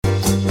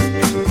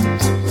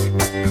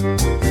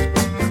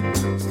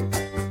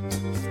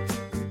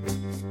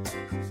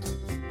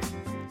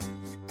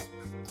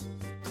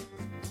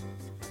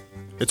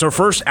It's our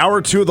first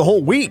hour two of the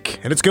whole week,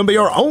 and it's going to be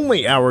our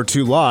only hour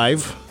two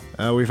live.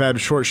 We've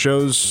had short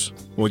shows.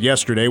 Well,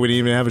 yesterday we didn't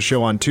even have a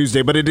show on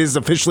Tuesday, but it is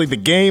officially the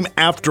game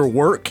after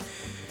work.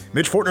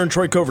 Mitch Fortner and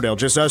Troy Coverdale,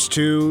 just us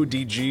two.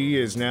 DG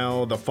is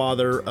now the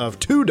father of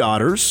two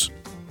daughters,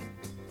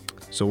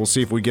 so we'll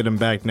see if we get him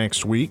back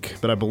next week.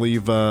 But I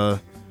believe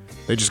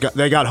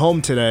they got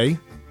home today,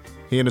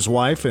 he and his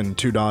wife and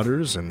two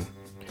daughters, and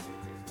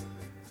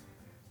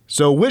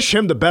so wish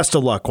him the best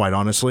of luck. Quite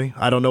honestly,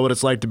 I don't know what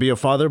it's like to be a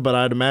father, but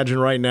I'd imagine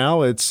right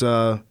now it's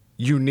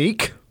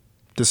unique,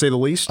 to say the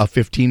least. A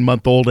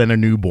 15-month-old and a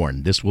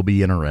newborn. This will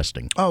be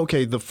interesting. Oh,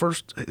 okay.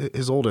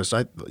 His oldest,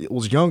 it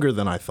was younger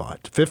than I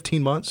thought.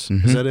 15 months?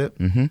 Mm-hmm. Is that it?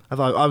 Mm-hmm.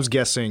 I was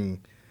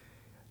guessing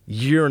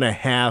year and a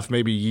half,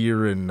 maybe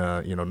year and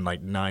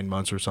like 9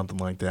 months or something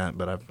like that.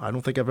 But I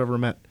don't think I've ever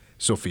met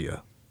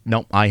Sophia.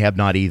 No, I have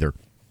not either.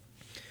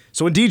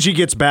 So when DG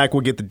gets back,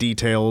 we'll get the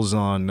details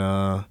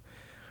on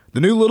the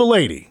new little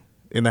lady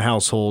in the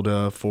household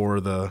for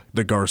the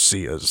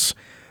Garcias.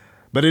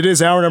 But it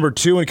is hour number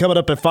two, and coming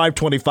up at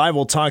 5:25,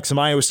 we'll talk some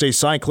Iowa State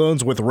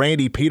Cyclones with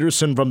Randy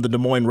Peterson from the Des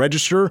Moines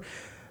Register.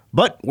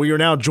 But we are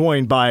now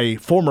joined by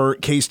former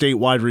K-State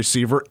wide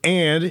receiver,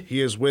 and he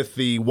is with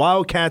the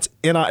Wildcats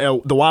Den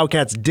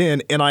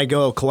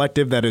NIL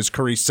collective. That is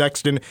Curry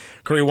Sexton.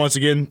 Curry, once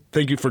again,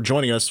 thank you for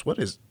joining us. What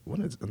is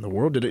in the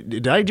world?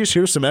 Did I just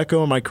hear some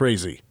echo? Am I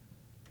crazy?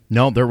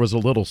 No, there was a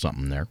little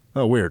something there.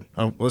 Oh, weird.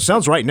 Well, it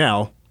sounds right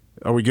now.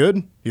 Are we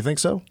good? You think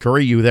so?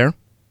 Curry, you there?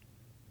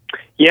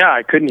 Yeah,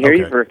 I couldn't hear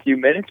you for a few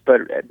minutes,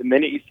 but the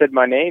minute you said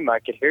my name, I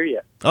could hear you.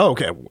 Oh,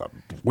 okay.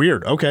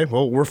 Weird. Okay,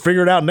 well, we're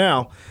figured out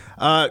now.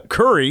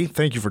 Curry,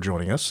 thank you for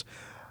joining us.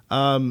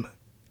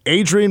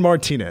 Adrian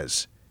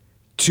Martinez,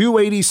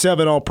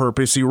 287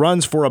 all-purpose. He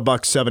runs for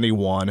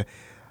 $171,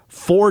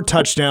 4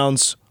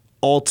 touchdowns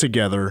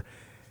altogether.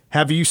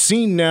 Have you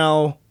seen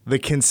now the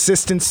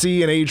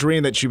consistency in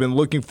Adrian that you've been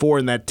looking for,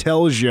 and that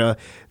tells you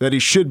that he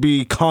should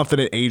be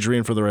confident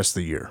Adrian for the rest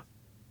of the year?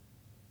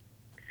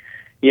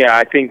 Yeah,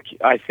 I think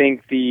I've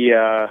seen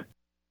the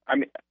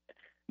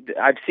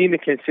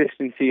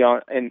consistency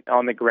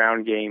on the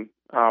ground game.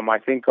 I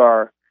think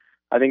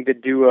the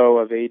duo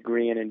of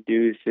Adrian and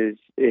Deuce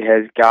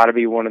has got to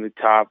be one of the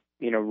top,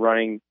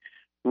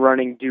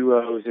 running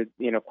duos,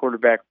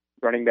 quarterback,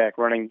 running back,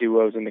 running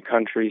duos in the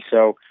country.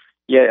 So,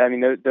 yeah, I mean,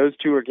 those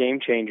two are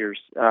game changers.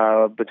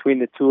 Between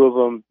the two of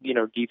them,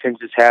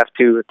 defenses have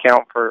to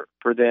account for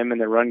them in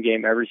the run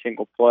game every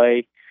single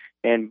play,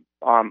 and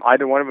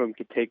either one of them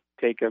could take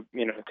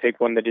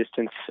one the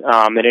distance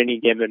at any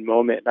given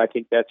moment. I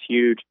think that's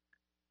huge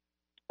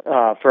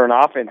for an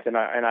offense, and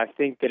I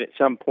think that at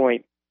some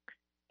point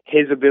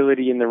his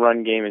ability in the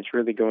run game is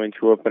really going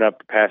to open up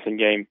the passing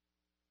game.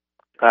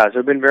 So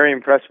I've been very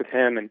impressed with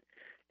him, and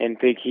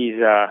think he's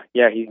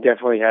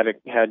definitely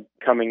had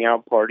coming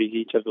out parties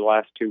each of the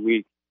last 2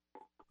 weeks.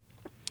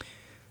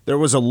 There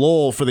was a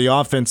lull for the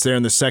offense there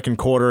in the second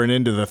quarter and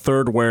into the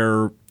third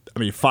where,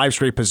 5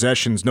 straight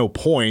possessions, no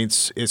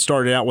points. It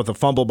started out with a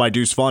fumble by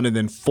Deuce Vaughn and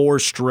then 4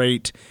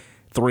 straight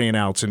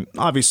 3-and-outs. And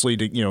obviously,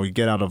 you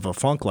get out of a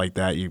funk like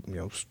that, you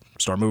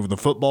start moving the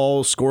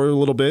football, score a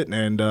little bit,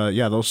 and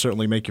those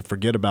certainly make you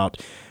forget about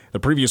the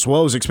previous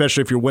woes,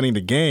 especially if you're winning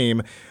the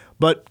game.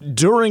 But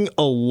during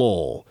a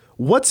lull,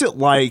 what's it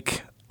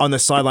like on the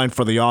sideline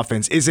for the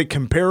offense? Is it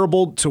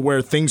comparable to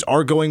where things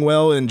are going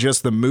well and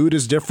just the mood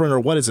is different, or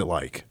what is it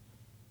like?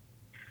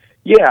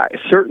 Yeah,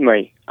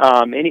 certainly.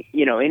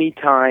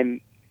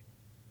 Anytime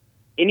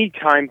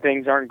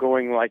things aren't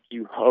going like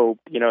you hope,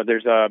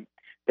 the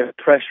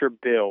pressure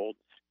builds,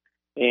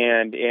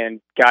 and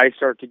guys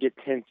start to get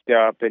tensed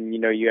up, and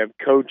you have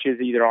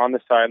coaches either on the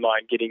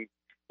sideline getting,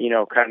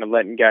 kind of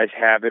letting guys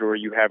have it, or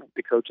you have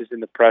the coaches in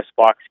the press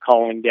box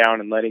calling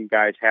down and letting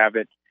guys have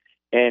it,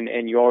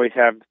 and you always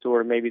have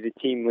sort of maybe the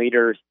team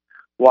leaders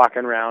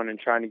walking around and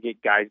trying to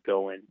get guys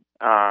going.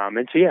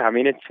 And so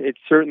it's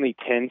certainly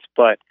tense,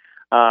 but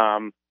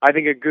I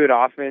think a good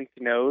offense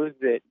knows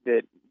that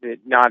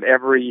not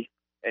every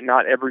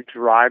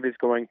drive is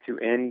going to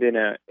end in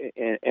a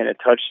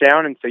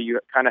touchdown, and so you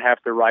kind of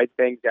have to ride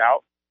things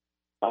out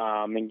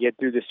and get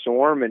through the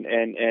storm,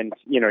 and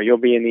you'll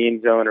be in the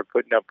end zone or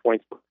putting up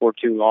points before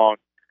too long.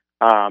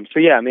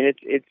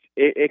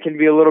 It can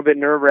be a little bit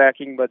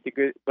nerve-wracking, but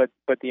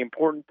the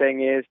important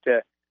thing is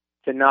to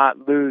not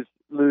lose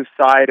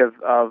sight of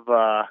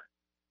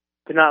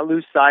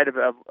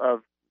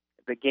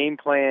the game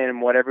plan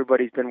and what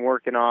everybody's been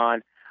working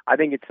on. I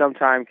think it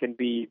sometimes can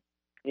be,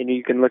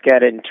 you can look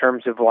at it in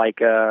terms of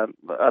like a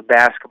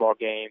basketball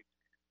game.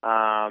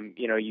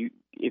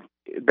 If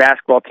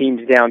basketball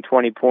team's down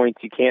 20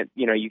 points, you can't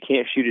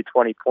shoot a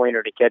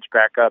 20-pointer to catch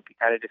back up. You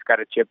kind of just got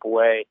to chip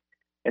away.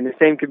 And the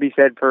same could be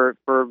said for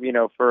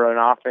an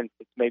offense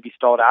that's maybe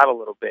stalled out a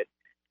little bit.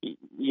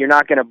 You're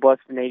not going to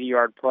bust an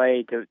 80-yard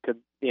play to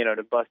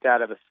bust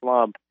out of a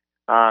slump.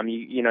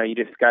 You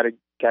just got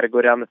to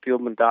go down the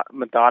field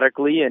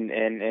methodically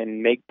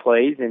and make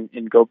plays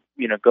and go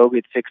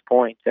get 6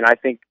 points. And I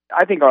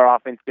think our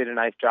offense did a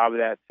nice job of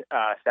that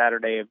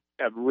Saturday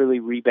of really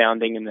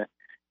rebounding in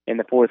in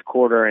the fourth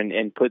quarter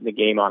and putting the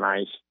game on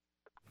ice.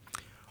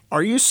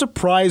 Are you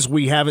surprised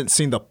we haven't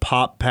seen the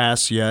pop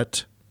pass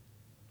yet?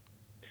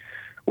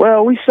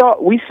 Well, we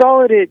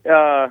saw it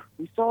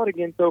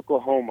against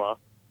Oklahoma,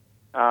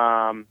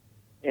 and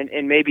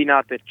maybe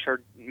not the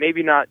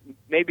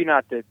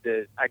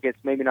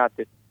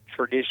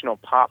traditional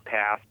pop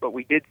pass, but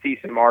we did see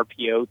some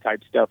RPO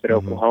type stuff at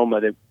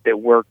Oklahoma that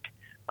worked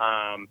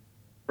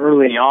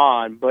early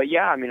on. But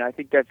yeah, I mean, I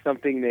think that's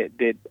something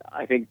that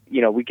I think,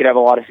 we could have a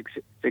lot of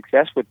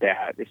success with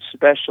that,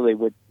 especially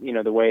with,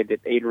 the way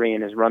that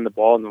Adrian has run the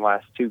ball in the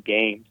last two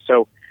games.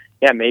 So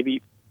yeah,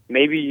 maybe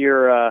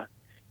you're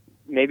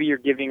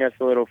giving us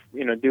a little,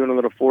 doing a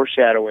little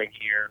foreshadowing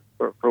here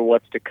for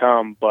what's to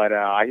come. But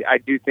I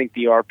do think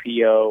the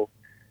RPO,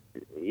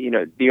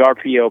 the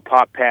RPO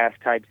pop pass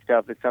type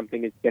stuff is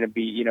something that's going to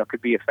be,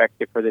 could be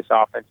effective for this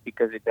offense,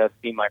 because it does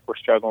seem like we're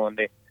struggling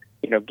to,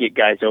 get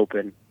guys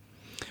open.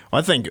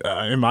 I think,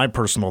 in my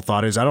personal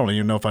thought is, I don't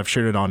even know if I've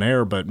shared it on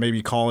air, but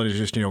maybe Colin is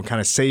just, kind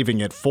of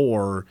saving it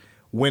for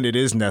when it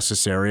is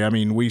necessary. I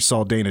mean, we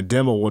saw Dana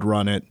Dimmel would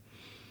run it,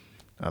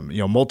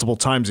 multiple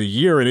times a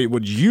year, and it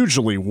would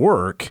usually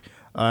work.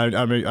 I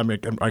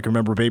can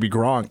remember Baby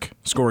Gronk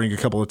scoring a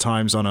couple of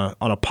times on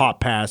a pop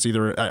pass.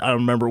 Either I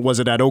remember, was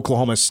it at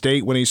Oklahoma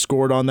State when he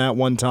scored on that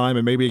one time,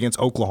 and maybe against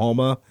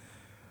Oklahoma?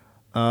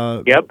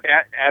 Yep,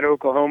 at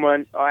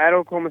Oklahoma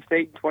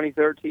State in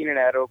 2013, and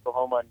at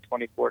Oklahoma in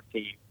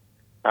 2014.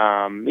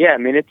 I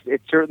mean,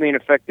 it's certainly an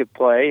effective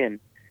play, and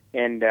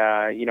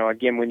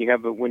again, when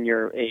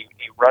you're a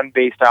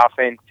run-based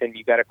offense and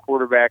you got a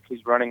quarterback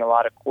who's running a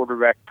lot of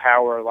quarterback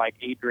power like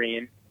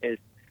Adrian is,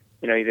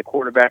 the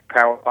quarterback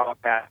power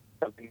pop pass,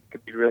 something that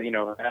could be really,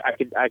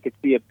 I could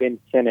see a Ben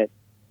Sinnott,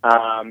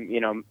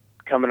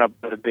 coming up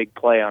with a big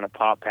play on a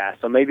pop pass.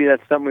 So maybe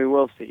that's something we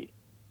will see.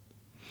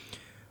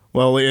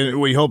 Well,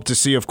 we hope to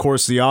see, of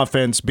course, the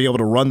offense be able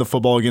to run the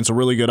football against a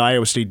really good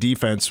Iowa State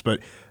defense.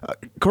 But,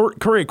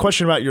 Curry, a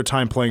question about your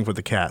time playing for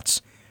the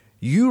Cats.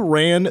 You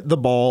ran the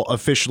ball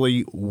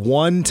officially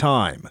one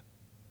time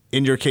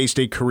in your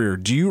K-State career.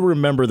 Do you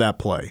remember that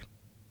play?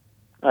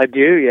 I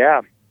do,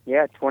 yeah.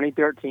 Yeah,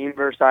 2013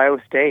 versus Iowa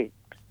State.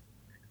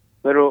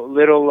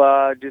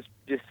 Little, just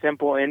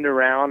simple end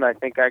around. I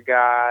think I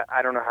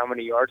don't know how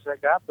many yards I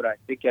got, but I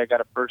think I got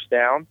a first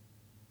down.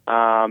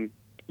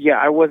 Yeah,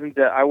 I wasn't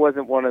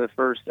one of the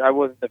first. I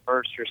wasn't the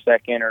first or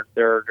second or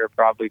third or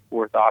probably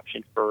fourth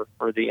option for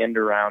the end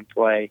around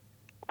play.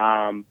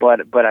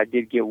 But I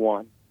did get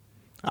one.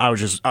 I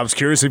was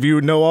curious if you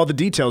would know all the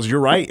details. You're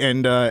right,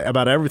 and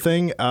about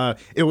everything.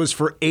 It was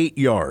for 8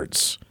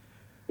 yards.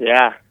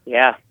 Yeah.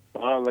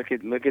 Well, look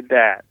at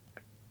that.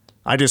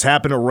 I just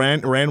happened to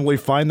randomly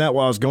find that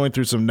while I was going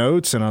through some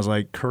notes, and I was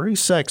like, Curry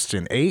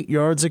Sexton, 8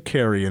 yards a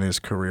carry in his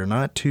career,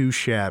 not too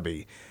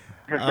shabby.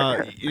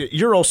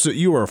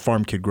 You were a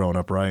farm kid growing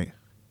up, right?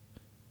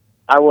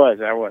 I was.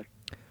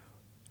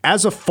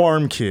 As a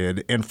farm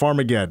kid in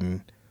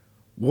Farmageddon,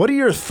 what are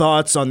your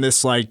thoughts on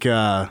this? Like,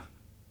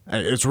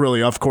 it's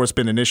really, of course,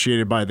 been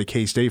initiated by the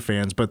K-State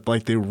fans, but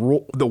like the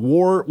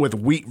war with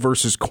wheat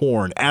versus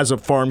corn as a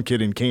farm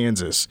kid in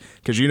Kansas,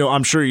 because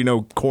I'm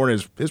sure corn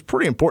is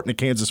pretty important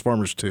to Kansas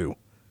farmers too.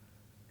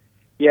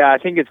 Yeah, I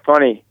think it's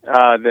funny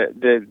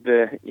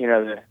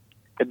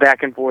the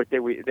back and forth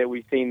that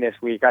we've seen this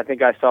week. I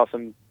think I saw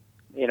some,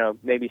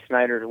 maybe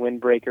Snyder's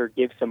windbreaker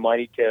give some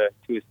money to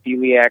a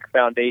celiac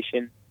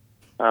foundation.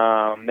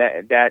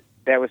 That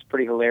was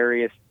pretty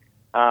hilarious.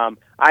 I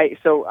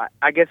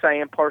guess I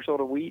am partial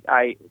to wheat.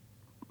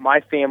 My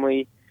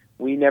family,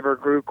 we never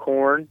grew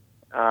corn.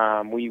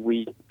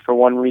 We for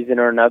one reason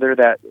or another,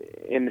 that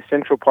in the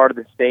central part of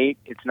the state,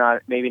 it's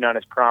maybe not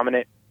as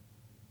prominent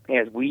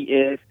as wheat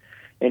is.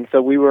 And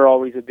so we were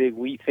always a big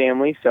wheat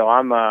family. So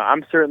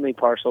I'm certainly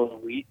partial to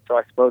wheat. So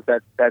I suppose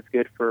that's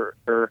good for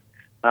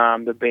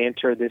the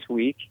banter this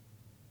week.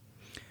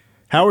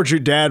 How would your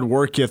dad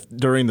work you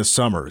during the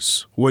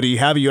summers? Would he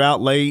have you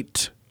out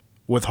late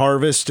with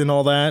harvest and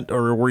all that,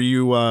 or were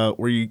you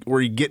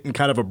getting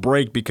kind of a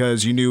break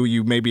because you knew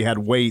you maybe had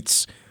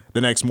weights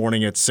the next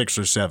morning at 6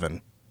 or 7?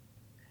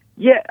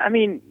 Yeah, I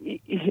mean,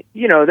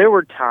 there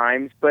were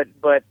times, but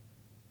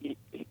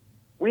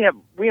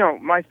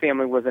my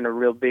family wasn't a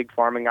real big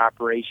farming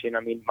operation. I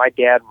mean, my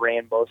dad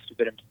ran most of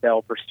it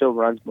himself, or still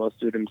runs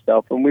most of it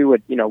himself, and we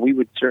would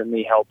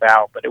certainly help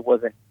out, but it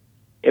wasn't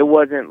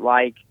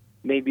like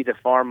maybe the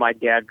farm my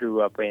dad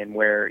grew up in,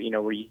 where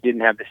you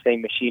didn't have the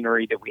same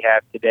machinery that we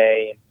have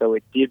today, and so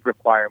it did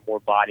require more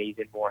bodies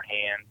and more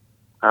hands,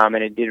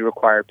 and it did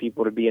require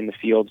people to be in the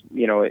fields,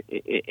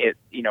 at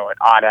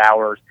odd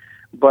hours.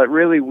 But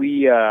really,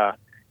 we have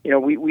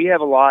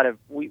a lot of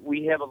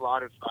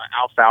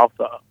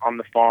alfalfa on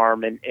the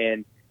farm,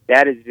 and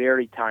that is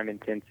very time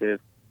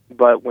intensive.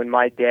 But when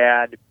my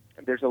dad,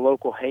 there's a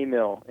local hay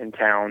mill in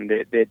town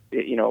that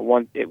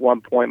at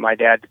one point my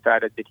dad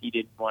decided that he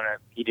didn't want to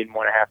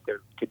have to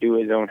do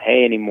his own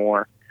hay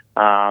anymore,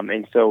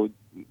 and so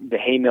the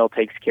hay mill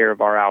takes care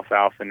of our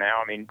alfalfa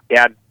now. I mean,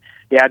 dad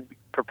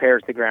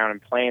prepares the ground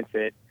and plants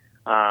it,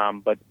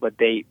 but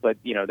they cut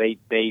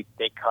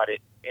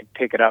it and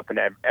pick it up and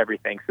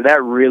everything. So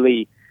that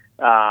really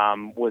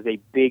was a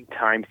big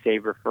time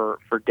saver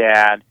for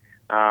Dad.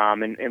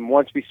 And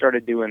once we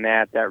started doing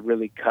that, that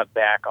really cut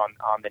back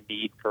on the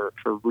need for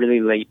really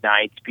late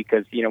nights,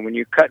 because, when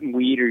you're cutting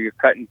wheat or you're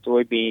cutting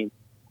soybeans,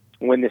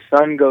 when the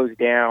sun goes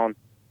down,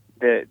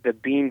 the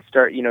beans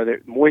start,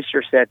 the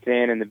moisture sets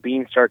in and the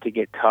beans start to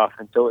get tough.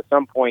 And so at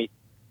some point,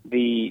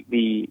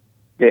 the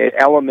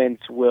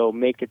elements will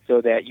make it so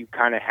that you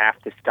kind of have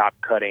to stop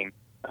cutting,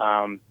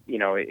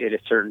 at a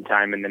certain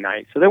time in the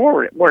night. So there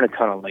weren't a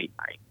ton of late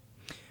nights.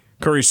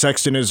 Curry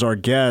Sexton is our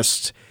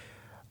guest.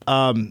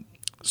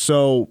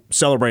 So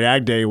Celebrate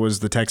Ag Day was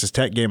the Texas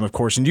Tech game, of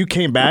course, and you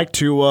came back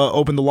to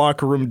open the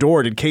locker room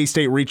door. Did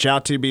K-State reach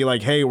out to you, be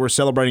like, hey, we're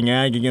celebrating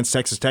Ag against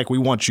Texas Tech, we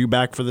want you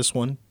back for this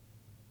one?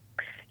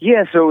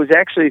 Yeah, so it was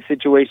actually a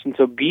situation.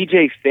 So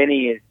BJ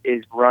Finney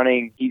is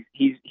running.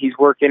 He's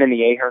working in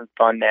the Ahern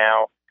Fund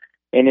now,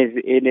 and is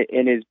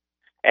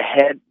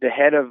the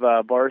head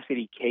of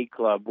Varsity K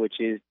Club, which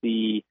is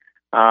the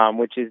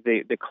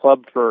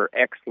club for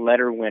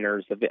ex-letter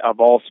winners of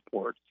all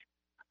sports.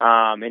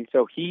 And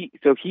so he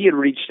had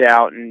reached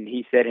out and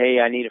he said, hey,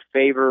 I need a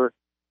favor.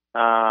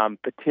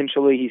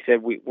 Potentially, he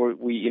said we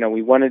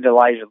wanted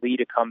Elijah Lee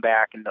to come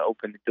back and to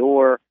open the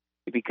door,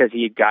 because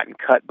he had gotten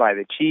cut by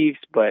the Chiefs,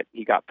 but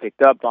he got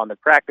picked up on the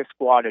practice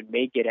squad and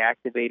may get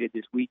activated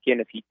this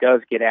weekend. If he does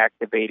get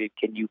activated,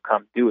 can you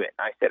come do it?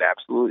 And I said,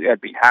 absolutely,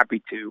 I'd be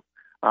happy to.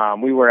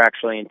 We were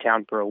actually in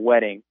town for a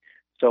wedding.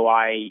 So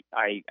I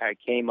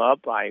came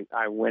up, I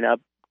went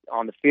up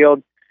on the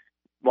field,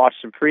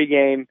 watched some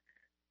pregame,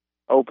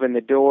 opened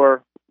the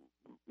door,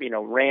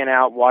 ran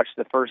out, watched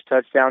the first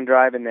touchdown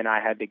drive, and then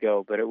I had to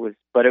go. But it was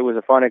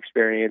a fun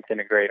experience and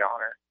a great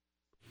honor.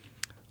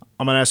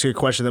 I'm going to ask you a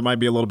question that might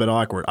be a little bit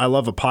awkward. I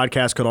love a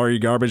podcast called Are You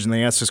Garbage, and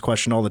they ask this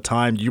question all the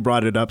time. You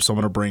brought it up, so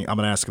I'm going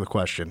to ask the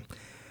question.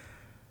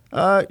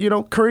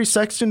 Curry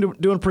Sexton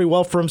doing pretty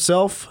well for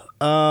himself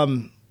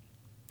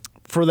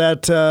for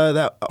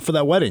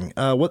that wedding.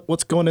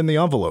 What's going in the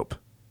envelope?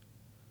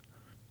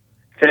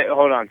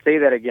 Hold on, say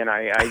that again.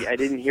 I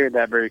didn't hear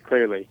that very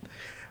clearly.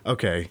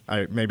 Okay,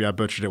 maybe I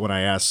butchered it when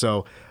I asked.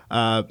 So,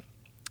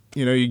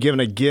 you're giving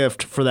a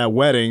gift for that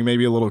wedding,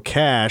 maybe a little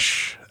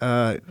cash.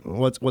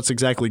 What's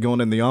exactly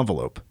going in the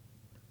envelope?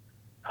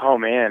 Oh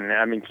man,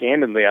 I mean,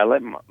 candidly, I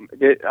let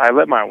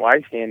my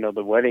wife handle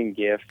the wedding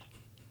gift.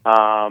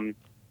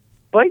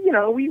 But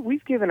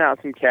we've given out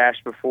some cash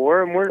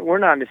before, and we're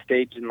not in a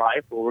stage in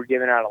life where we're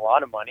giving out a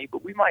lot of money,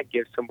 but we might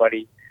give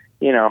somebody,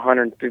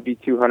 $150,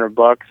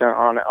 $200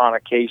 on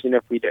occasion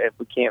if we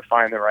can't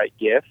find the right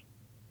gift.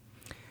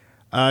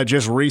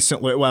 Just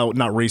recently, well,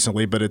 not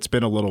recently, but it's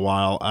been a little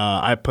while.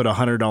 I put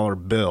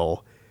 $100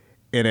 bill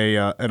in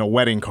a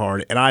wedding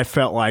card, and I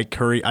felt like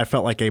Curry. I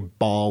felt like a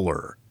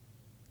baller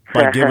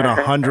by giving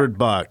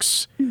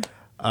 $100.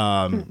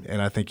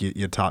 And I think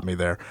you taught me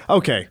there.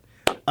 Okay,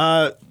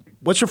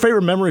 what's your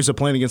favorite memories of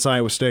playing against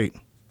Iowa State?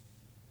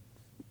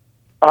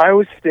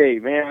 Iowa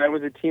State, man, that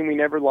was a team we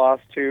never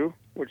lost to,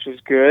 which was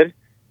good.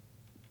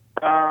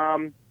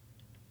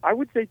 I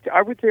would say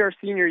our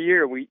senior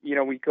year. We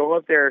go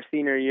up there our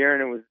senior year,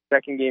 and it was the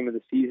second game of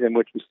the season,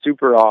 which was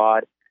super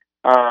odd.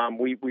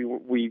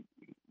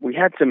 We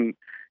had some,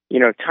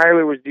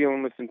 Tyler was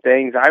dealing with some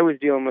things. I was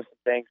dealing with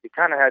some things. We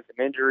kind of had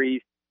some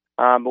injuries,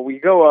 but we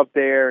go up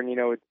there, and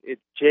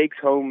it's Jake's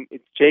home.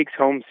 It's Jake's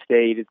home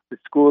state. It's the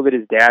school that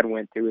his dad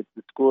went to. It's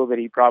the school that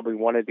he probably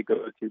wanted to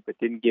go to, but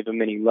didn't give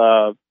him any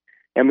love.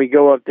 And we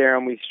go up there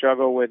and we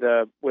struggle with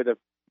a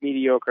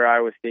mediocre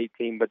Iowa State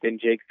team, but then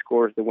Jake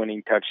scores the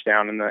winning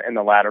touchdown in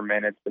the latter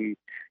minutes, and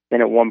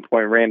then at one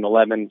point Randall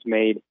Evans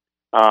made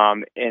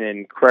an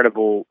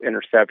incredible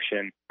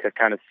interception to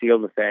kind of seal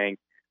the thing.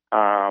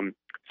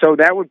 So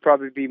that would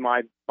probably be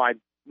my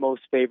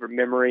most favorite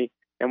memory.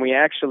 And we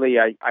actually,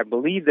 I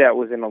believe that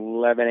was an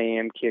 11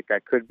 a.m. kick. I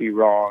could be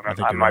wrong.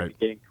 I might be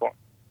getting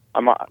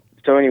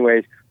so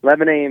anyways,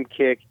 11 a.m.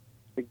 kick.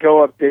 We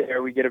go up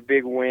there. We get a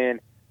big win.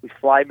 We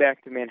fly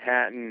back to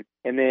Manhattan,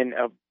 and then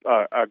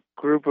a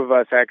group of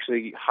us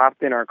actually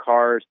hopped in our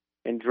cars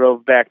and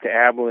drove back to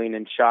Abilene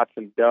and shot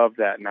some dove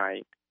that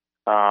night.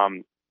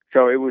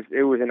 So it was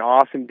an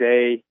awesome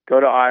day. Go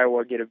to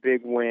Iowa, get a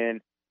big win,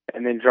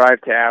 and then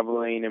drive to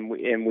Abilene, and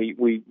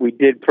we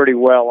did pretty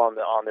well on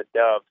the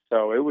dove.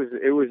 So it was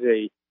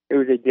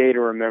a day to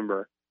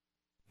remember.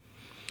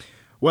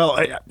 Well,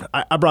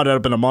 I brought it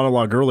up in a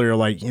monologue earlier,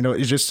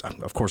 it's just,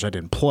 of course I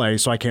didn't play,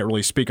 so I can't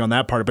really speak on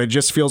that part, but it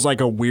just feels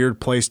like a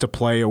weird place to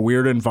play, a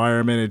weird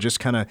environment. It just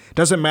kind of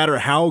doesn't matter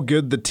how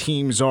good the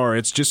teams are.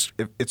 It's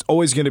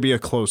always going to be a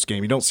close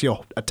game. You don't see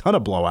a ton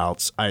of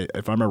blowouts,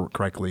 if I remember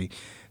correctly,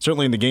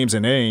 certainly in the games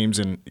and Ames,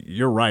 and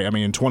you're right. I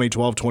mean, in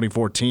 2012,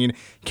 2014,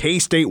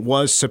 K-State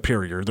was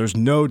superior. There's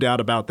no doubt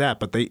about that,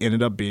 but they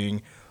ended up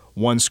being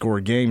one-score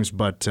games.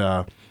 But,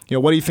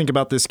 what do you think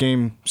about this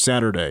game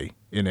Saturday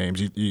in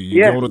Ames?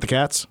 You going with the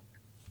Cats?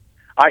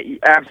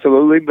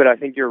 Absolutely, but I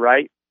think you're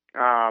right.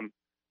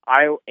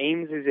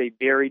 Ames is a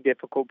very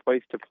difficult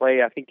place to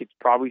play. I think it's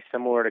probably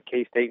similar to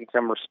K-State in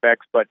some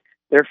respects, but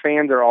their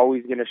fans are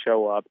always going to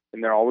show up,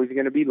 and they're always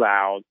going to be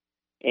loud.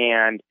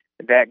 and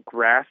that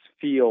grass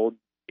field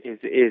is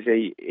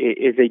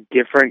a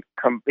different.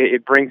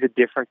 It brings a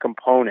different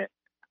component.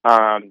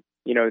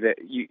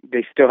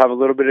 They still have a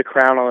little bit of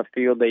crown on the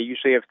field. They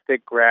usually have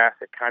thick grass.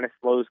 It kind of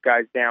slows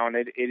guys down.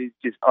 It is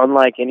just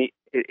unlike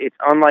it's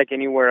unlike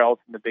anywhere else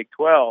in the Big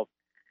 12.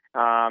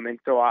 And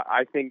so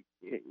I think,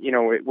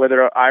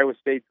 whether Iowa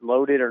State's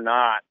loaded or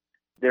not,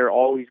 they're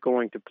always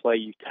going to play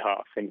you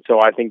tough. And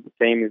so I think the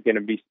same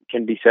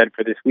can be said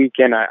for this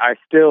weekend. I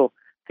still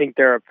think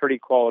they're a pretty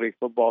quality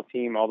football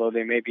team, although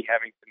they may be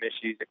having some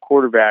issues at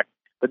quarterback.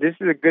 But this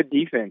is a good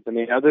defense. I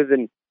mean, other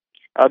than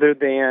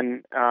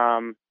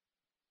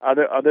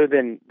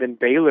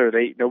Baylor,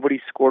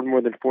 nobody scored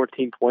more than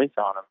 14 points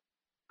on them.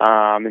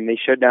 And they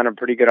shut down a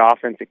pretty good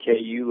offense at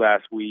KU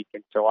last week.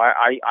 And so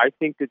I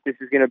think that this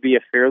is going to be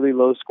a fairly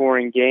low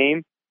scoring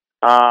game.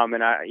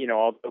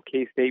 Although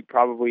K-State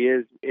probably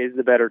is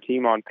the better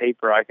team on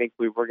paper, I think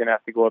we're going to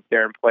have to go up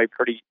there and play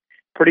pretty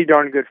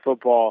darn good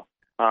football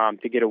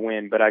to get a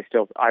win. But I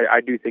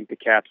do think the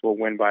Cats will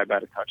win by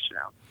about a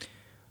touchdown.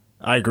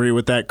 I agree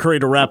with that. Curry,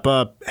 to wrap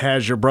up,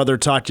 has your brother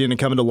talked you into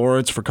coming to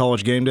Lawrence for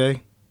College game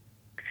day?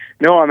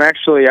 No, we're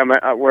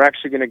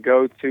actually going to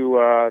go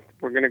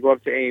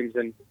up to Ames,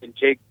 and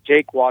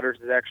Jake Waters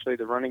is actually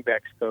the running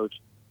backs coach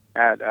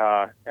at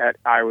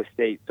Iowa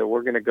State. So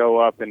we're going to go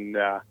up and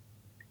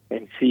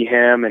see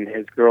him and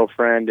his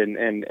girlfriend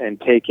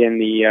and take in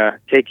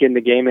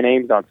the game in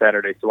Ames on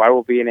Saturday. So I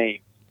will be in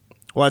Ames.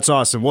 Well, that's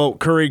awesome. Well,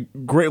 Curry,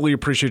 greatly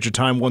appreciate your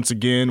time once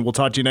again. We'll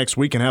talk to you next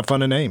week and have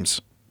fun in Ames.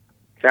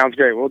 Sounds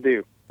great. We'll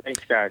do.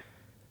 Thanks, guys.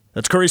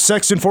 That's Curry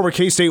Sexton, former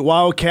K-State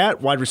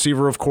Wildcat, wide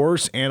receiver, of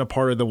course, and a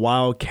part of the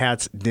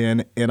Wildcats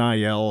Den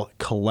NIL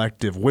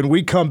Collective. When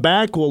we come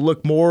back, we'll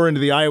look more into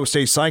the Iowa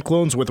State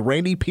Cyclones with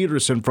Randy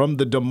Peterson from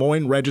the Des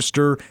Moines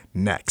Register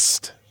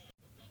next.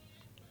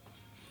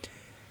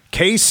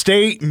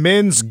 K-State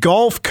men's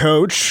golf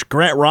coach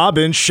Grant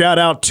Robbins, shout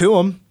out to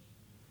him,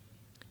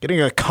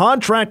 getting a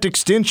contract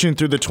extension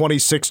through the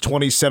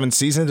 26-27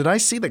 season. Did I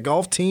see the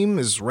golf team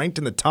is ranked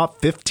in the top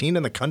 15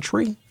 in the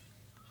country?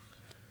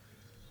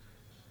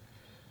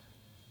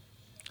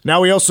 Now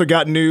we also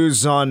got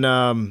news on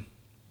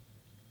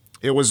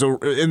it was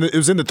in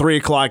the 3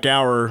 o'clock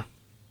hour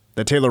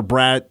that Taylor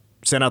Bratt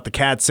sent out the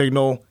cat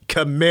signal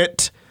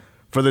commit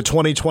for the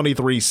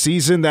 2023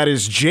 season. That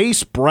is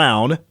Jace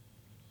Brown,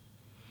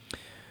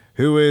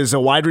 who is a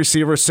wide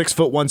receiver,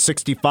 6'1",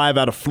 165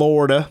 out of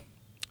Florida,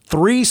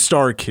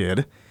 3-star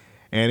kid,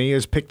 and he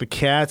has picked the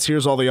Cats.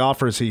 Here's all the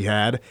offers he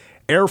had: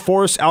 Air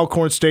Force,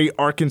 Alcorn State,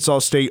 Arkansas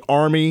State,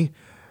 Army,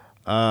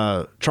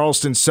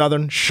 Charleston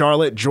Southern,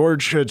 Charlotte,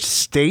 Georgia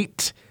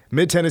State,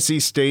 Mid-Tennessee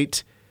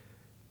State,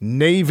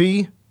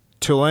 Navy,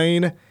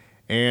 Tulane,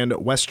 and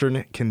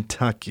Western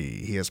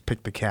Kentucky. He has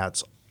picked the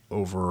Cats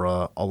over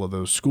all of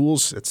those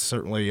schools. It's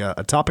certainly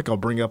a topic I'll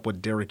bring up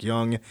with Derek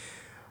Young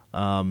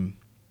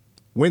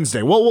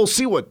Wednesday. Well, we'll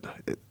see what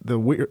the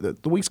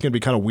week's going to be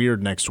kind of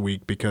weird next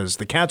week because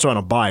the Cats are on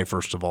a bye,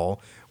 first of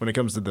all, when it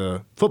comes to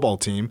the football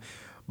team.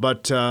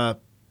 But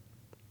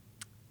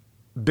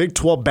Big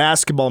 12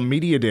 basketball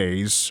media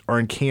days are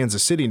in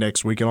Kansas City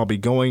next week, and I'll be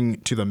going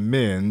to the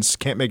men's.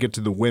 Can't make it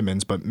to the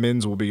women's, but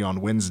men's will be on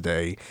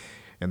Wednesday,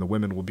 and the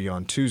women will be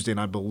on Tuesday.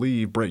 And I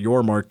believe Brett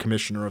Yormark,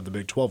 commissioner of the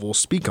Big 12, will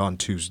speak on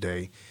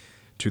Tuesday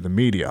to the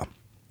media.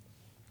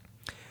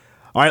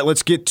 All right,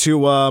 let's get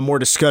to more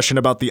discussion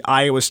about the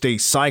Iowa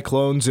State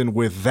Cyclones, and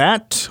with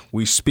that,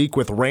 we speak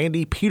with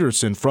Randy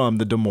Peterson from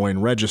the Des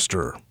Moines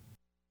Register.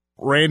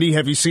 Randy,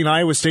 have you seen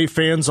Iowa State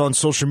fans on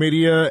social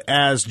media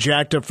as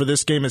jacked up for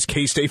this game as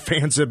K-State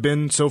fans have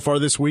been so far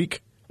this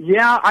week?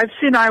 Yeah, I've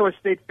seen Iowa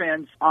State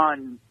fans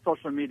on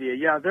social media.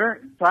 Yeah, they're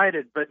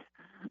excited, but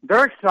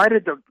they're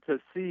excited to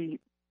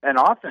see an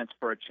offense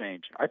for a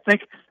change. I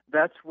think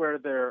that's where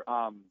their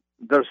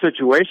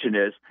situation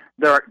is.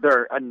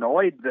 They're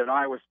annoyed that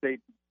Iowa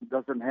State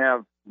doesn't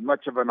have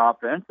much of an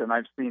offense, and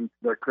I've seen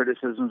their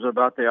criticisms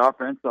about the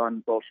offense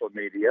on social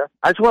media,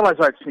 as well as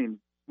I've seen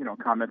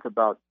comments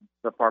about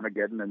the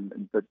Farmageddon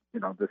and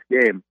this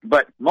game.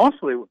 But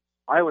mostly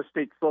Iowa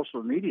State fans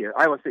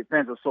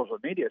of social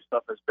media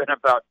stuff has been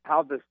about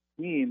how this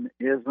team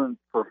isn't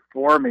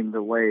performing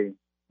the way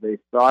they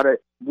thought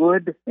it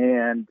would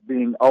and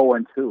being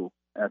 0-2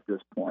 at this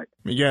point.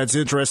 Yeah, it's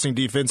interesting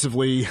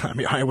defensively. I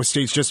mean, Iowa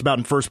State's just about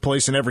in first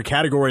place in every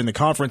category in the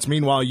conference.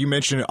 Meanwhile, you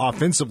mentioned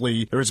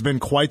offensively, there's been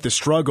quite the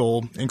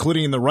struggle,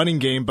 including in the running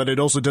game, but it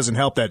also doesn't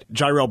help that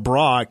Jirel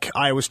Brock,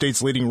 Iowa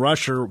State's leading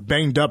rusher,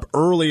 banged up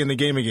early in the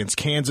game against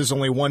Kansas,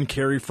 only 1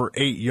 carry for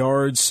 8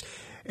 yards.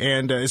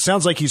 And it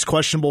sounds like he's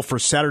questionable for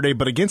Saturday,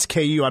 but against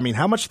KU, I mean,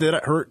 how much did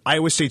that hurt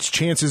Iowa State's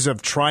chances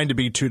of trying to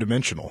be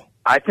two-dimensional?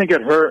 I think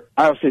it hurt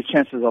Iowa State's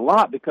chances a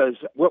lot because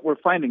what we're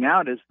finding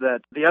out is that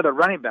the other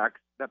running backs,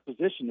 that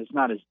position is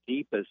not as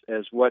deep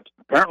as what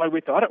apparently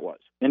we thought it was.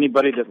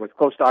 Anybody that was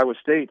close to Iowa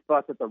State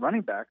thought that the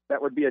running back,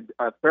 that would be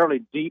a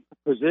fairly deep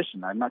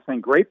position. I'm not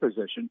saying great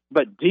position,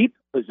 but deep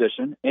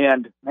position.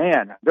 And,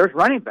 man, there's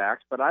running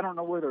backs, but I don't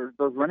know whether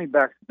those running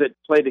backs that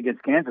played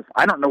against Kansas,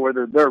 I don't know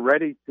whether they're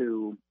ready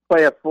to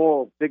play a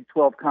full Big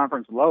 12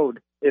 conference load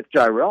if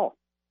Jirel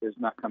is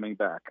not coming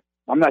back.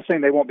 I'm not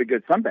saying they won't be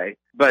good someday,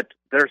 but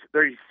they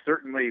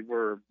certainly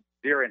were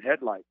deer in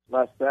headlights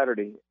last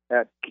Saturday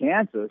at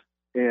Kansas.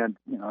 And,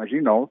 as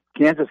you know,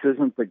 Kansas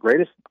isn't the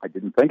greatest, I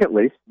didn't think at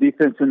least,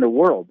 defense in the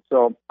world.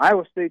 So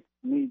Iowa State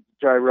needs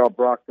Jyrell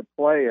Brock to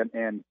play,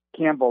 and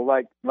Campbell,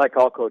 like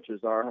all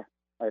coaches are,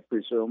 I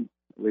presume,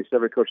 at least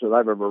every coach that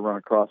I've ever run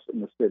across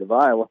in the state of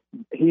Iowa,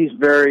 he's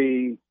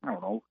very,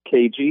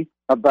 cagey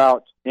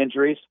about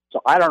injuries. So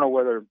I don't know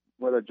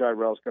whether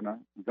Jyrell's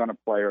gonna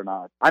play or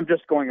not. I'm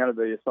just going under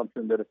the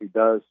assumption that if he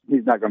does,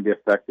 he's not going to be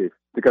effective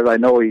because I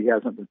know he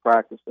hasn't been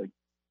practicing.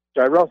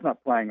 Jyrell's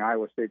not playing.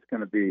 Iowa State's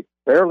going to be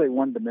fairly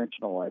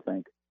one-dimensional, I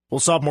think. Well,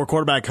 sophomore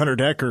quarterback Hunter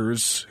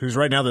Deckers, who's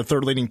right now the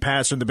third leading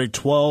passer in the Big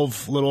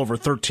 12, a little over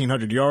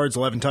 1,300 yards,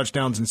 11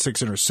 touchdowns, and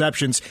 6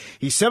 interceptions.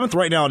 He's seventh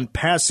right now in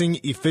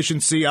passing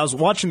efficiency. I was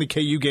watching the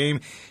KU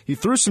game. He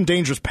threw some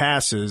dangerous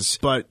passes,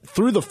 but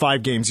through the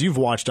 5 games, you've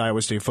watched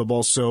Iowa State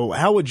football, so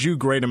how would you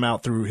grade him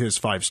out through his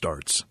 5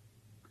 starts?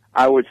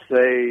 I would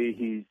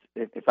say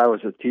if I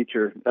was a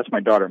teacher, that's my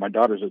daughter. My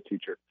daughter's a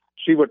teacher.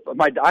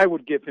 I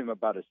would give him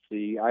about a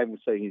C. I would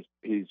say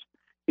he's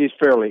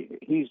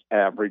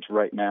average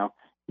right now.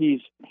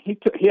 He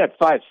had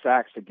 5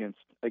 sacks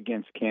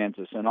against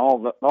Kansas, and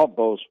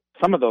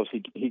some of those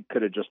he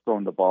could have just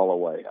thrown the ball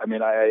away. I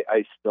mean,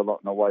 I still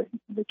don't know why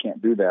they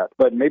can't do that,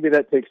 but maybe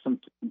that takes some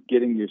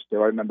getting used to.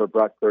 I remember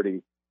Brock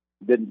Purdy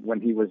didn't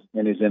when he was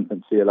in his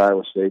infancy at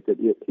Iowa State.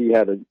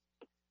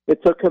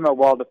 It took him a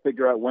while to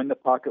figure out when the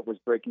pocket was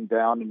breaking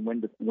down and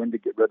when to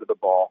get rid of the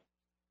ball.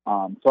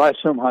 So I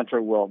assume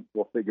Hunter will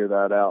figure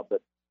that out.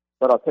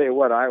 But I'll tell you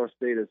what, Iowa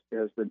State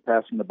has been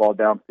passing the ball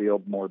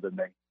downfield more than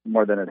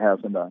it has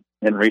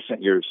in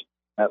recent years,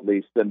 at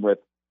least. And with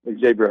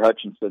Xavier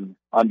Hutchinson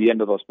on the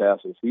end of those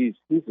passes, he's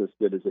as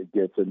good as it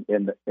gets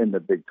in the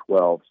Big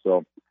 12.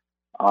 So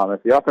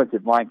if the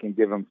offensive line can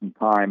give him some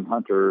time,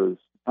 Hunter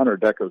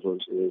Deckers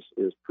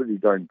is pretty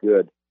darn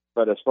good.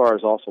 But as far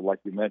as also, like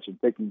you mentioned,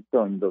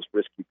 throwing those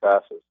risky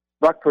passes,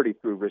 Brock Purdy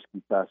threw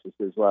risky passes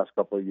his last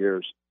couple of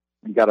years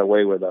and got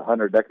away with it.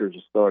 Hunter Deckers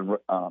is throwing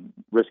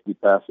risky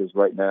passes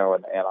right now,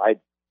 and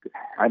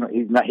I know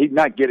he's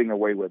not getting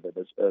away with it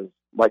as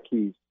like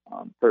he's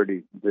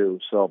Purdy do.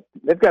 So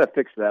they've got to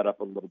fix that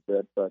up a little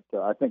bit, but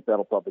I think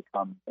that'll probably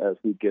come as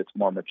he gets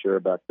more mature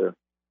back there.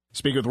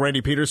 Speaking with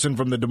Randy Peterson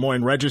from the Des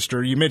Moines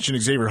Register, you mentioned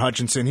Xavier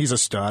Hutchinson. He's a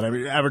stud. I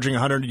mean, averaging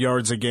 100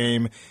 yards a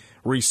game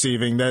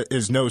receiving. That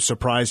is no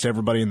surprise to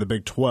everybody in the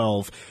Big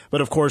 12.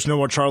 But, of course, no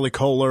more Charlie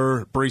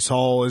Kohler. Breece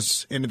Hall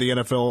is into the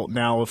NFL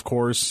now, of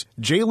course.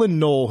 Jalen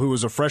Knoll, who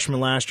was a freshman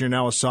last year,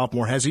 now a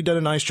sophomore, has he done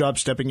a nice job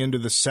stepping into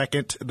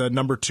the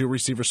number 2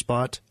 receiver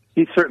spot?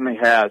 He certainly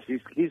has.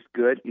 He's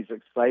good. He's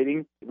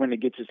exciting when he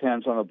gets his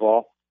hands on the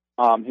ball.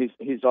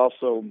 He's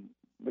also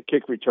the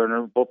kick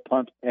returner, both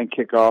punt and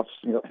kickoffs.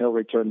 He'll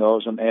return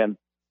those. And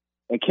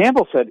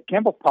Campbell said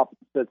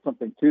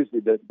something Tuesday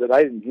that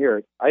I didn't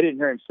hear. I didn't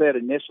hear him say it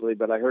initially,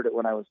 but I heard it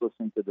when I was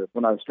listening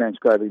when I was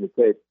transcribing the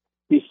tape.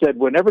 He said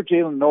whenever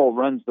Jalen Knoll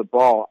runs the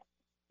ball,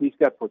 he's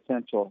got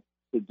potential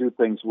to do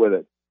things with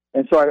it.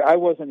 And so I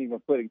wasn't even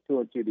putting 2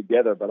 and 2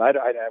 together, but I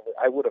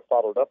would have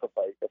followed up if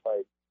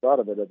I thought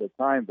of it at the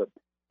time. But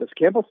is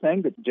Campbell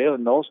saying that Jalen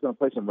Knoll's going to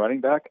play some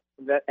running back?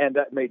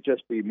 That may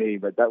just be me,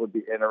 but that would be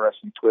an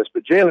interesting twist.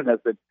 But Jalen has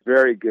been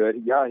very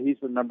good. Yeah, he's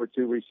the number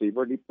 2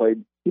 receiver. He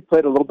played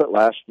a little bit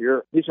last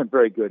year. He's been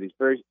very good. He's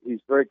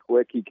very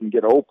quick. He can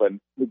get open.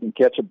 He can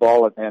catch a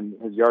ball, and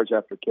his yards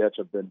after catch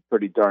have been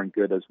pretty darn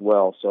good as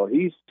well. So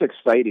he's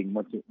exciting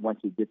once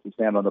he gets his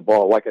hand on the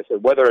ball. Like I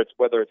said, whether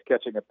it's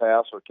catching a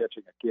pass or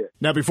catching a kick.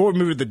 Now, before we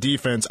move to the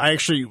defense, I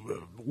actually,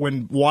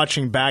 when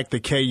watching back the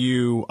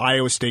KU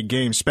Iowa State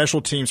game, special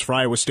teams for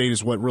Iowa State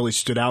is what really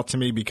stood out to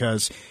me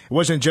because it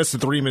wasn't just the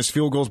 3 missed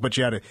field goals, but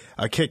you had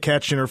a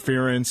kick-catch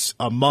interference,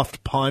 a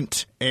muffed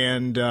punt,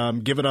 and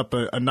giving up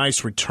a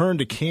nice return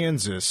to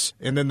Kansas,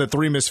 and then the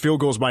 3 missed field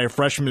goals by a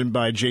freshman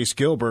by Jace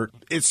Gilbert.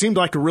 It seemed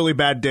like a really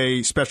bad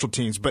day special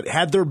teams, but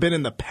had there been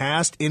in the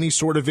past any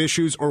sort of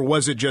issues, or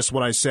was it just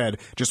what I said,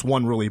 just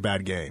one really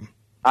bad game?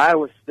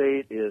 Iowa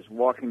State is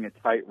walking a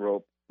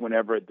tightrope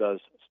whenever it does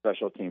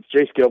special teams.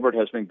 Jace Gilbert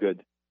has been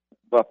good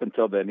up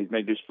until then. He's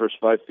made his first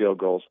 5 field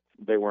goals.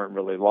 They weren't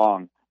really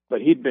long,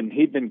 but he'd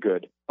been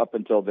good up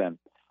until then.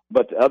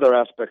 But the other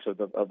aspects of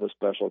the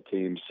special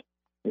teams,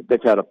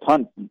 they've had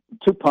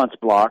 2 punts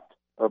blocked,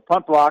 or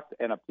punt blocked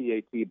and a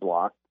PAT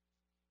blocked.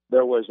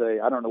 There was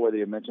I don't know whether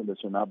you mentioned this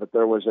or not, but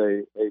there was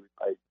a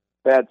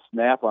bad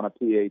snap on a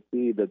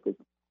PAT that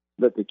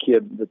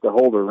the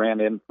holder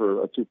ran in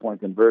for a 2-point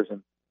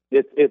conversion.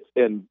 It's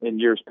in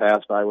years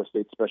past, Iowa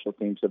State special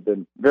teams have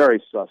been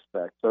very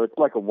suspect. So it's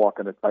like a walk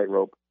on a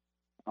tightrope.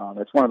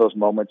 It's one of those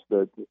moments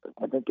that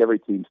I think every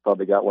team's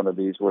probably got one of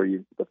these where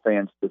the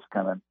fans just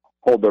kind of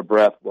hold their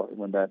breath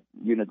when that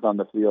unit's on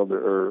the field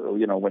or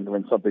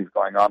when something's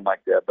going on like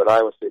that. But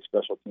Iowa State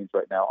special teams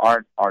right now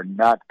are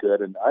not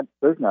good, and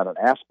there's not an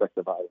aspect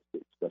of Iowa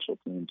State special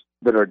teams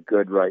that are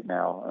good right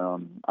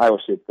now. Iowa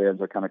State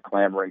fans are kind of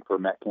clamoring for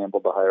Matt Campbell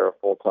to hire a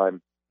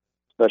full-time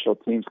special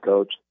teams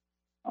coach,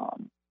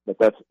 but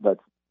that's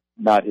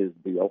not his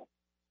deal.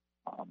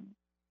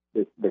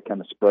 They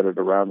kind of spread it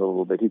around a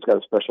little bit. He's got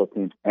a special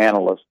teams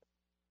analyst.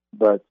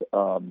 But,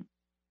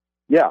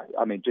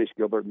 Jace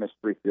Gilbert missed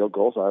 3 field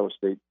goals. Iowa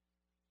State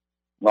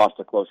lost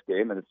a close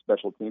game, and its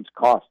special teams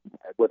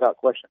without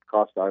question,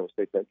 cost Iowa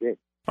State that game.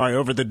 All right,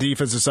 over the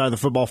defensive side of the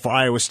football for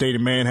Iowa State,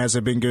 and man, has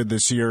it been good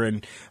this year.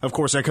 And, of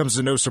course, that comes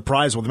to no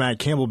surprise with Matt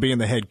Campbell being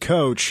the head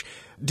coach.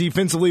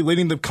 Defensively,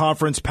 leading the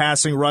conference,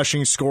 passing,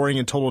 rushing, scoring,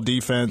 and total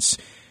defense.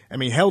 I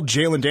mean, held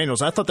Jalen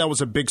Daniels. I thought that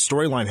was a big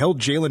storyline. Held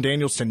Jalen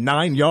Daniels to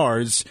 9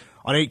 yards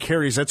on 8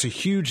 carries. That's a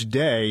huge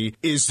day.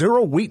 Is there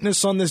a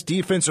weakness on this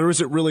defense, or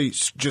is it really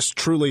just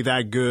truly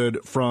that good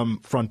from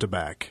front to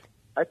back?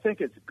 I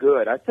think it's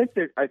good. I think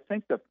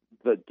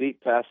the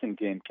deep passing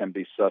game can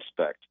be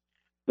suspect.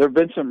 There have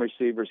been some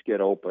receivers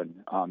get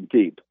open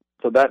deep,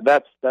 so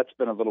that's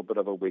been a little bit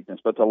of a weakness.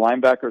 But the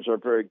linebackers are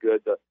very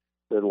good.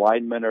 The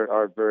linemen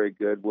are very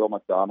good. Will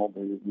McDonald,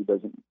 he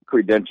doesn't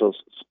credentials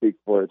speak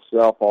for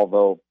itself,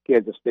 although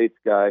Kansas State's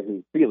guy,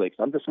 Felix,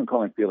 I'm just going to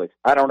call him Felix.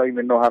 I don't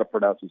even know how to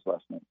pronounce his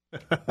last name.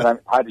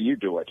 How do you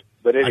do it?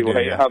 But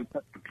anyway,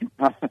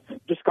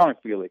 just call him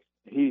Felix.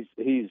 He's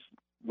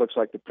looks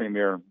like the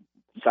premier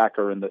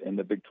sacker in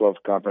the Big 12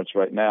 conference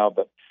right now.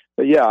 But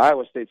yeah,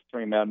 Iowa State's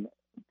 3-man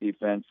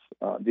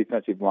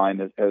defensive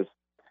line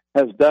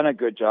has done a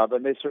good job,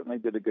 and they certainly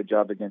did a good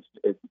job against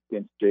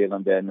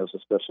Jalen Daniels,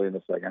 especially in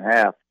the second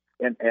half.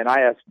 And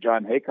I asked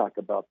John Haycock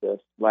about this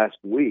last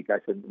week. I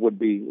said, would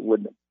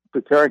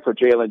preparing for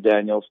Jalen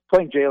Daniels,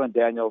 playing Jalen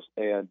Daniels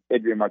and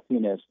Adrian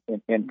Martinez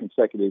in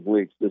consecutive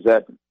weeks, does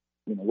that,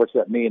 what's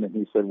that mean? And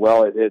he said,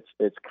 well,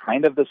 it's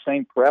kind of the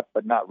same prep,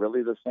 but not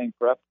really the same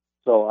prep.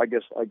 So I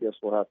guess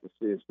we'll have to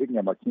see. Speaking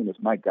of Martinez,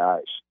 my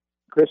gosh,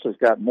 Chris has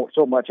got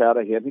so much out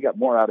of him. He got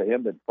more out of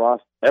him than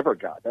Frost ever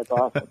got. That's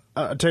awesome.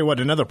 I'll tell you what,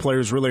 another player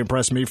who's really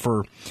impressed me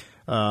for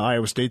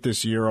Iowa State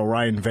this year,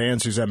 Orion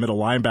Vance, who's that middle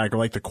linebacker,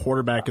 like the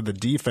quarterback of the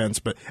defense.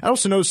 But I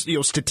also know,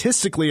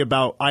 statistically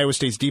about Iowa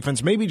State's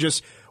defense, maybe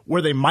just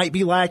where they might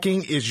be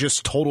lacking is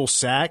just total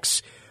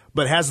sacks.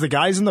 But has the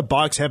guys in the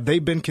box, have they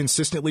been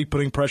consistently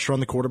putting pressure on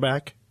the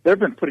quarterback? They've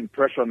been putting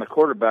pressure on the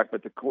quarterback,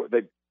 but the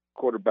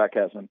quarterback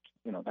hasn't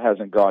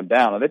gone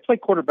down. And they play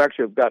quarterbacks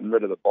who have gotten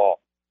rid of the ball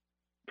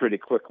pretty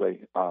quickly,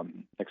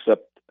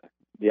 except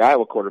the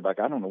Iowa quarterback.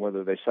 I don't know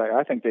whether they sacked.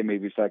 I think they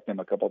maybe sacked him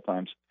a couple of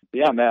times.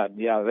 Beyond that,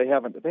 they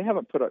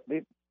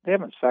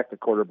haven't sacked the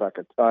quarterback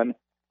a ton,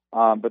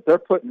 but they're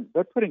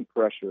putting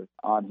pressure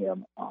on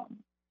him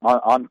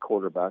on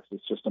quarterbacks.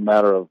 It's just a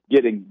matter of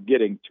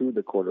getting to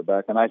the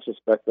quarterback, and I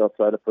suspect they'll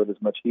try to put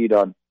as much heat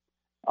on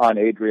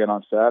Adrian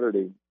on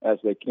Saturday as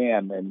they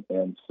can,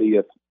 and see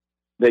if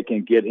they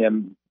can get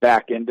him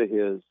back into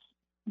his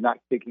not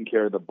taking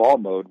care of the ball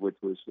mode, which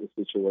was a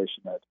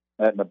situation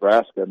at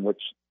Nebraska, in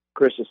which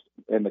Chris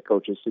and the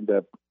coaches seem to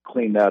have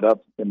cleaned that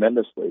up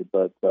tremendously.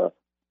 But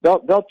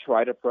they'll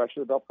try to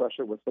pressure. They'll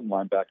pressure with some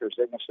linebackers.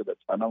 They don't have a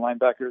ton of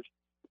linebackers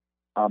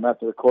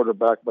after the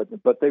quarterback, but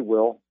they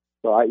will.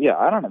 So I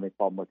don't have any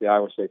problem with the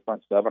Iowa State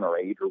front 7 or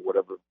 8 or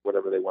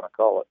whatever they want to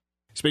call it.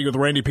 Speaking with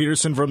Randy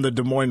Peterson from the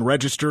Des Moines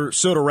Register.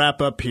 So to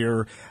wrap up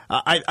here,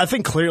 I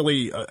think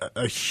clearly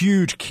a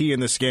huge key in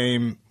this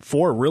game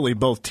for really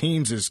both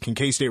teams is, can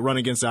K-State run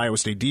against the Iowa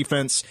State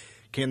defense?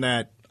 Can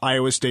that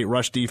Iowa State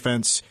rush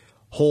defense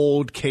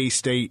hold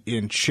K-State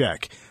in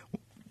check?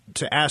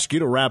 To ask you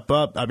to wrap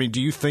up, I mean,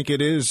 do you think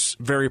it is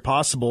very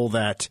possible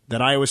that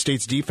Iowa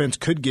State's defense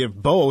could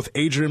give both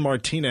Adrian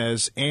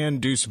Martinez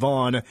and Deuce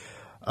Vaughn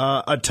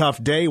a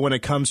tough day when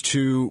it comes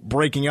to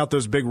breaking out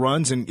those big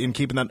runs and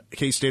keeping that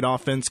K-State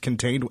offense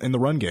contained in the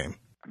run game?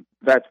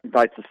 That's a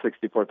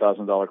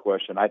 $64,000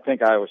 question. I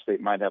think Iowa State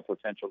might have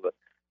potential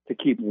to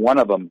keep one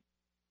of them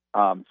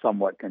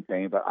somewhat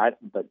contained, but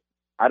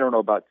I don't know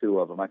about 2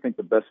 of them. I think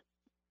the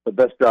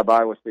best job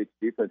Iowa State's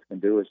defense can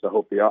do is to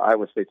hope the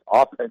Iowa State's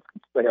offense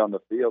can stay on the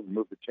field and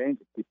move the chains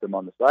and keep them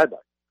on the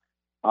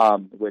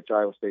sideline, which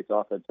Iowa State's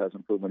offense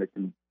hasn't proven it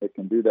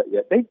can do that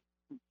yet.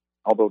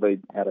 Although they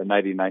had a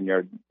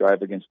 99-yard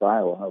drive against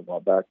Iowa a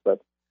while back,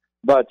 but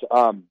that's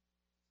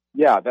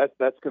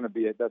going to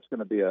be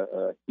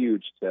a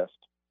huge test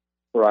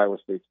for Iowa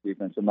State's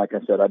defense. And like I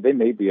said, they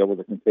may be able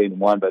to contain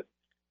one, but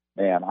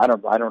man, I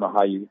don't know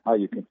how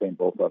you contain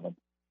both of them.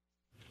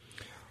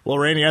 Well,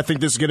 Randy, I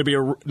think this is going to be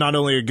not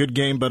only a good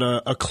game, but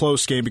a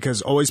close game,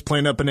 because always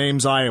playing up in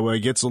Ames, Iowa, it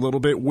gets a little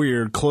bit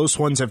weird. Close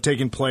ones have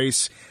taken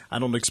place. I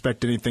don't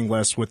expect anything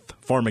less with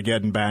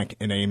Farmageddon back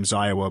in Ames,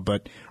 Iowa.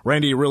 But,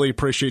 Randy, really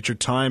appreciate your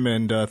time,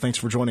 and thanks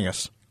for joining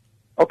us.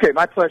 Okay,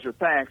 my pleasure.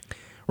 Thanks.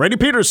 Randy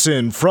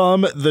Peterson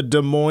from the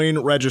Des Moines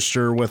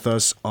Register with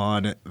us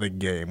on the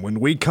game. When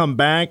we come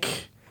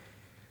back,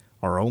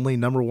 our only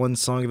number 1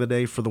 song of the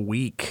day for the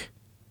week.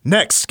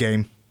 Next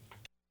game.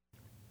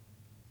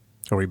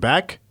 Are we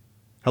back?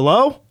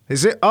 Hello?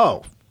 Is it?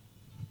 Oh,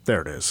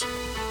 there it is.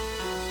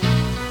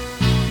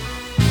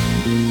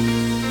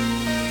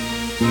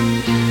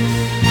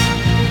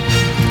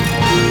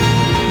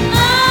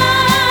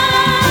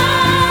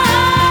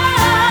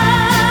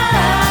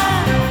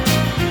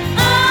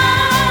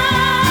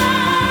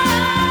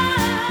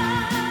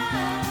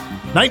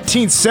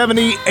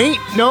 1970, Ain't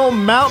No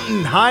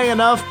Mountain High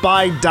Enough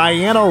by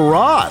Diana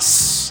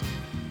Ross.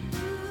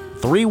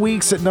 3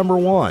 weeks at number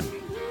 1.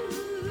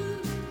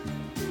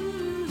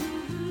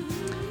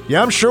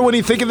 Yeah, I'm sure when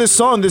you think of this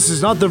song, this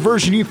is not the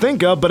version you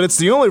think of, but it's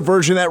the only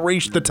version that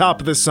reached the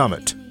top of the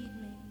summit.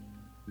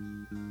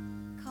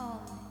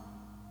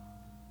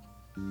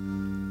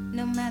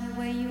 No matter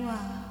where you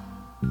are,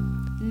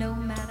 no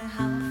matter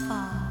how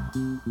far,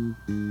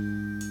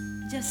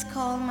 just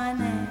call my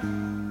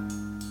name.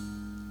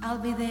 I'll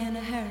be there in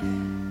a hurry.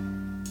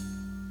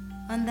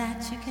 On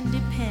that you can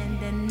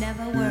depend and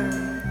never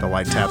worry. The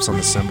light taps on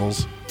the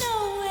cymbals.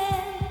 No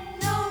rain,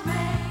 no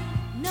rain,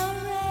 no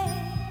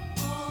rain.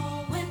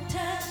 Oh,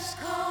 winter's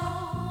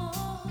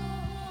cold.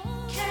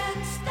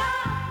 Can't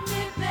stop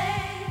me,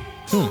 babe.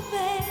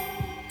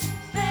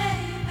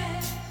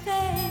 Baby,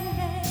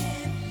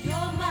 if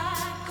you're my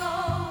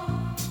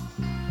gold.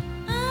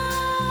 Oh,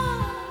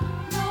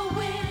 no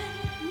wind,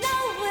 no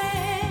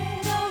rain,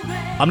 no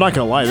rain. I'm not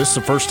gonna lie, this is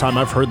the first time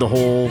I've heard the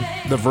whole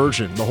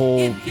version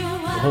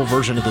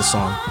of this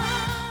song.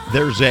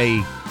 There's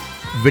a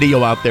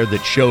video out there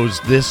that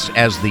shows this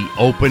as the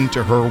open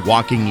to her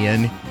walking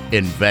in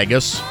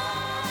Vegas,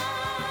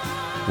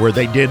 where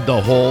they did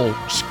the whole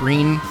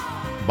screen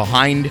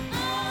behind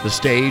the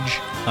stage.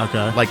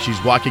 Okay. Like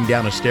she's walking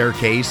down a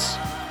staircase,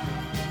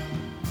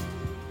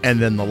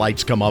 and then the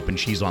lights come up and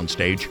she's on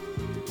stage.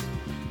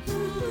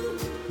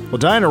 Well,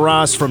 Diana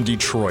Ross from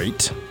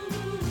Detroit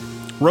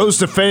rose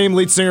to fame,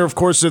 lead singer, of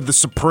course, of the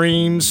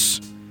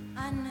Supremes.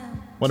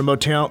 One of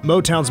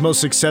Motown's most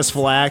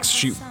successful acts.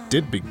 She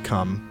did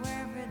become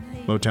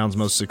Motown's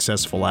most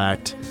successful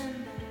act.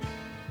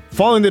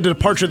 Following the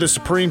departure of the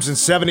Supremes in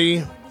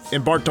 70,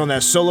 embarked on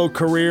that solo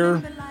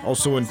career,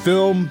 also in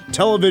film,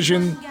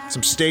 television,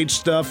 some stage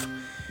stuff.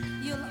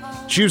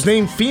 She was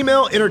named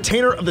Female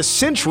Entertainer of the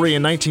Century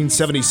in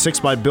 1976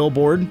 by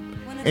Billboard,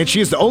 and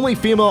she is the only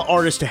female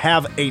artist to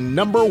have a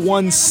number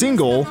 1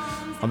 single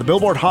on the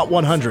Billboard Hot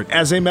 100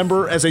 as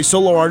a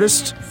solo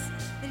artist,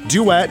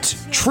 duet,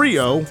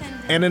 trio,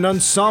 and an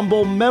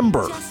ensemble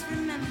member.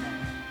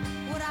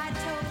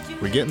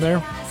 We getting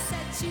there?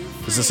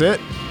 Is this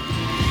it?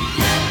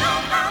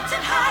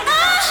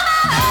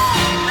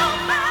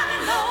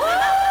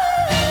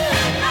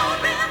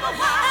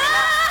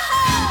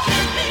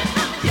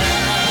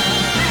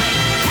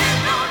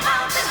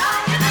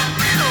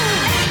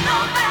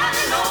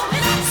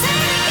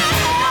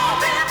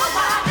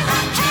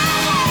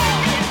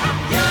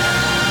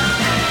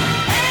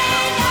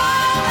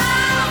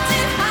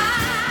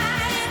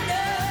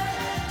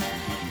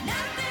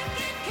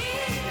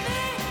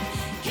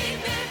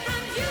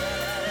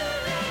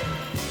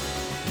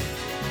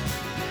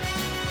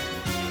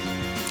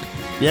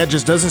 Yeah, it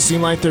just doesn't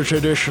seem like their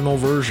traditional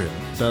version,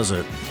 does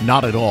it?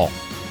 Not at all.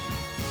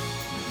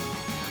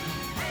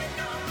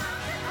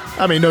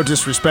 I mean, no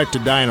disrespect to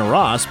Diana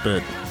Ross,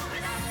 but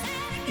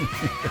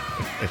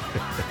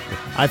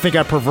I think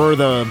I prefer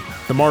the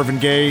Marvin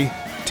Gaye,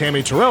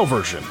 Tammy Terrell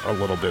version a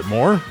little bit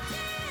more.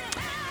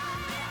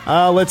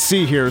 Let's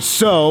see here.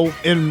 So,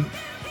 in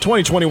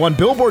 2021,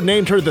 Billboard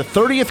named her the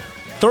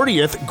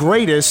 30th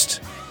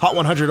greatest Hot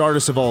 100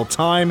 artist of all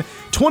time.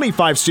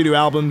 25 studio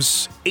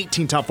albums,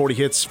 18 top 40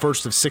 hits,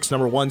 first of 6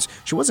 number 1s.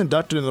 She was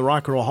inducted in the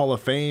Rock and Roll Hall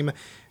of Fame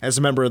as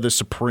a member of the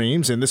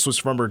Supremes, and this was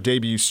from her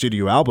debut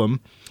studio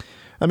album.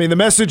 I mean, the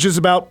message is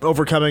about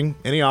overcoming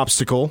any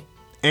obstacle,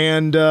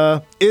 and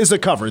is a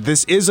cover.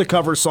 This is a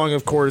cover song,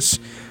 of course.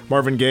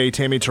 Marvin Gaye,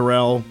 Tammy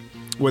Terrell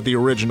with the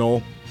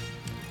original,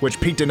 which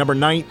peaked at number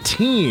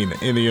 19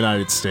 in the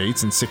United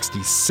States in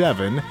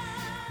 1967.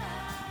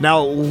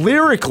 Now,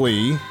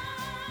 lyrically,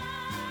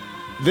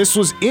 this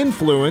was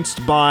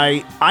influenced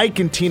by Ike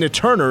and Tina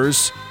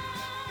Turner's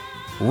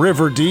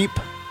River Deep,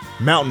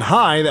 Mountain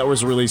High, that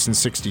was released in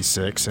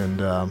 1966. And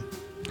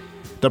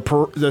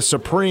the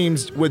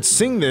Supremes would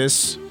sing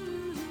this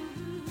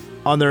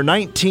on their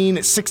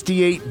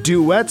 1968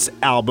 Duets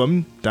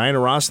album. Diana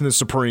Ross and the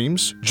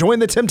Supremes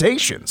joined the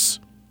Temptations.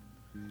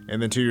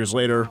 And then 2 years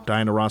later,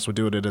 Diana Ross would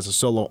do it as a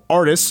solo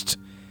artist.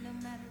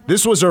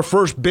 This was her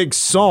first big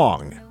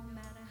song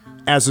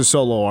as a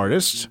solo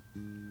artist.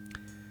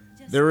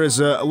 There is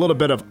a little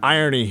bit of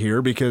irony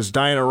here because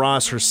Diana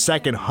Ross, her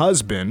second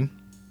husband,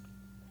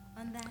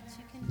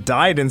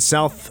 died in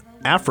South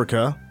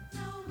Africa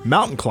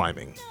mountain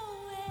climbing.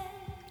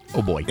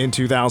 Oh boy. In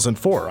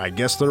 2004. I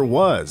guess there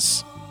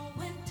was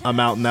a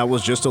mountain that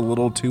was just a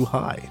little too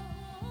high.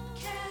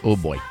 Oh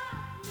boy.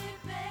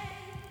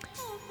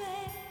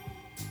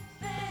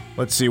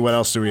 Let's see, what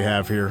else do we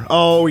have here?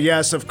 Oh,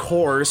 yes, of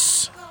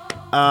course.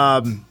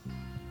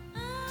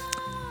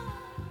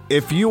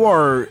 If you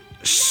are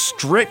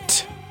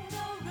strict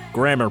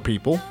grammar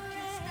people,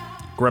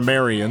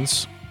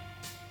 grammarians,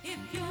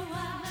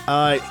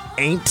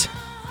 ain't.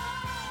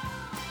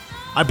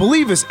 I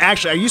believe is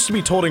actually, I used to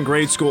be told in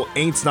grade school,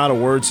 ain't's not a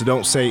word, so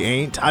don't say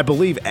ain't. I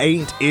believe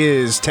ain't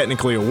is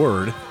technically a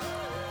word.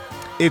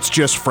 It's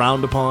just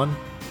frowned upon.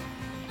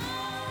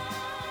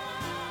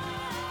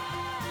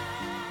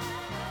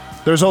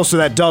 There's also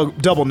that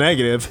double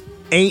negative,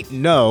 ain't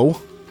no.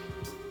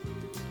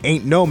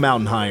 Ain't No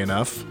Mountain High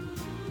Enough.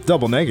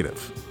 Double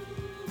negative.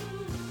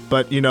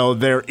 But,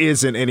 there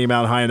isn't any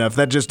mountain high enough.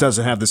 That just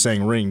doesn't have the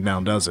saying ring now,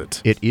 does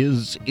it? It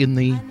is in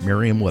the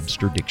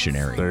Merriam-Webster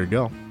dictionary. There you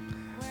go.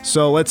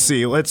 So let's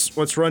see.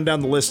 Let's run down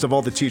the list of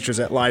all the teachers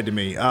that lied to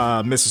me.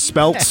 Mrs.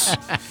 Speltz,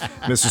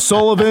 Mrs.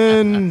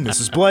 Sullivan,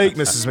 Mrs. Blake,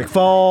 Mrs.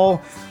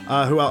 McFall,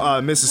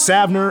 Mrs.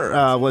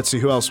 Savner. Let's see,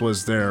 who else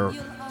was there?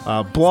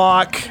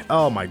 Block.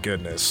 Oh, my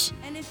goodness.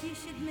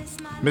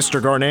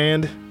 Mr.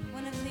 Garnand.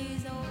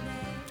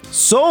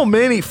 So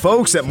many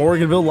folks at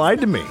Morganville lied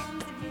to me.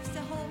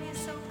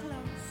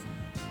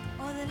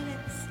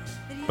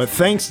 But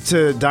thanks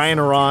to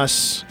Diana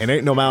Ross and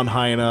Ain't No Mountain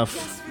High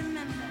Enough,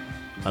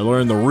 I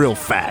learned the real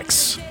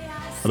facts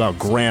about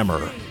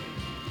grammar.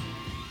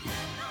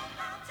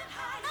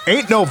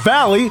 Ain't no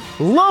valley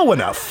low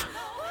enough.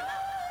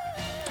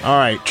 All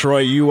right,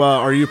 Troy,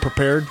 are you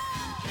prepared?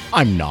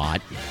 I'm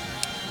not.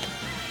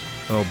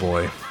 Oh,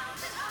 boy.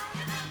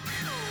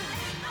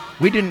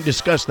 We didn't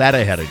discuss that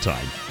ahead of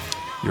time.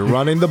 You're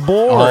running the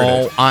board.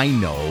 Oh, I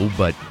know,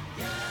 but...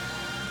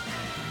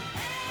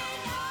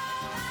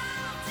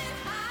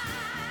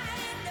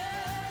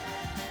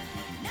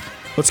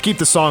 Let's keep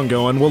the song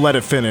going. We'll let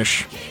it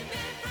finish.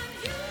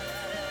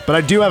 But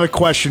I do have a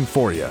question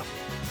for you.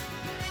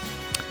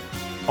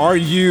 Are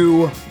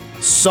you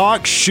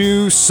sock,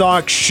 shoe,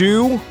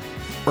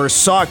 or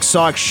sock,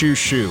 shoe,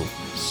 shoe?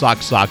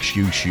 Sock,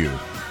 shoe, shoe.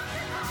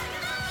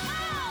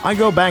 I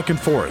go back and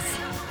forth.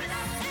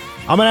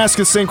 I'm going to ask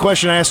the same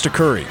question I asked to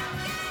Curry.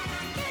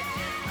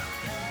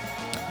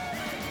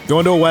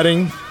 Going to a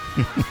wedding,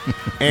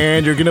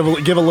 and you're going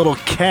to give a little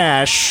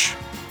cash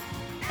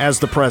as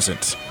the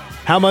present.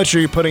 How much are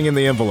you putting in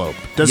the envelope?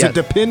 Does it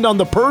depend on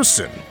the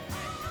person?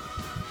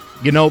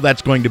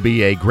 That's going to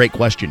be a great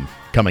question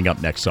coming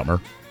up next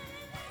summer.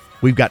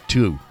 We've got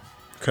two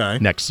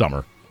next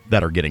summer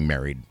that are getting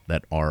married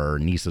that are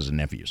nieces and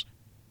nephews.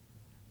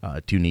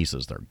 Two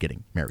nieces that are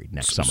getting married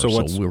next summer.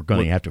 So we're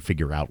going to have to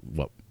figure out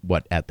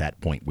what at that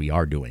point we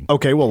are doing.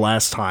 Okay, well,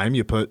 last time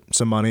you put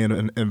some money in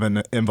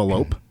an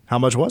envelope. How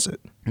much was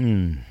it?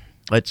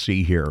 Let's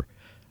see here.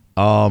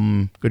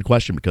 Good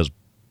question, because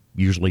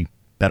usually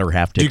better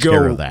half takes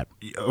care of that.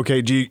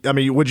 Okay,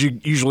 would you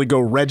usually go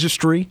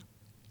registry?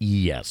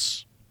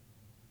 Yes.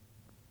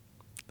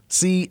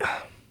 See,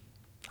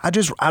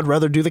 I'd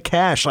rather do the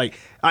cash. Like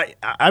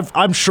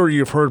I'm sure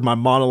you've heard my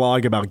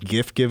monologue about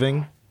gift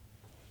giving.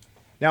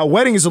 Now, a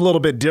wedding is a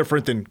little bit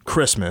different than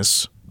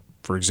Christmas,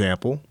 for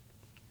example.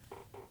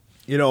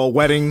 A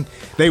wedding,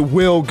 they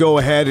will go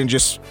ahead and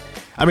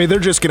they're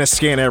just going to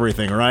scan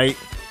everything, right?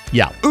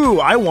 Yeah. Ooh,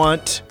 I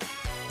want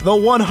the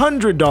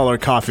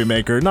 $100 coffee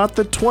maker, not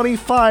the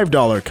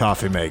 $25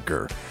 coffee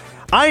maker.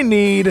 I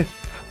need the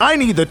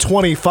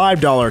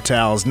 $25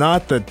 towels,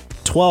 not the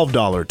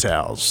 $12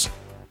 towels.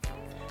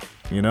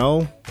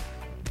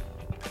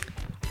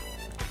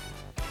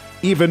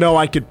 Even though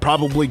I could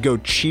probably go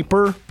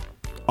cheaper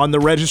on the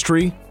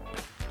registry,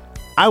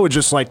 I would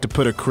just like to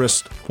put a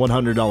crisp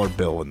 $100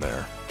 bill in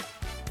there.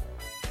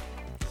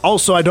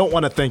 Also, I don't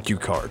want a thank you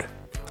card.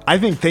 I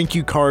think thank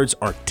you cards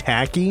are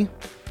tacky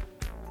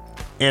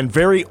and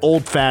very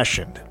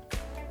old-fashioned.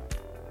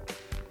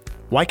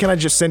 Why can't I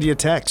just send you a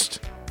text?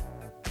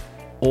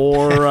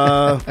 Or,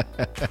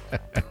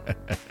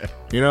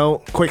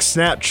 quick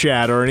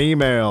Snapchat or an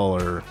email,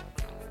 or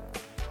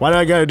why do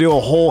I got to do a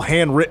whole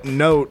handwritten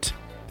note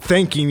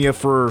thanking you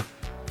for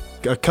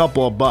a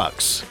couple of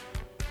bucks?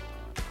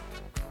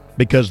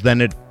 Because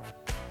then it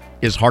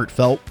is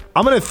heartfelt.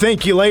 I'm going to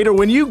thank you later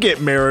when you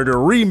get married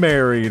or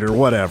remarried or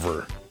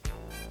whatever.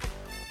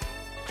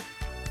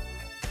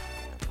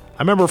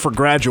 I remember for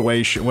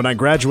graduation, when I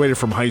graduated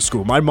from high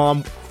school, my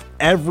mom,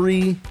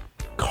 every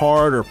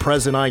card or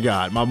present I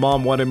got, my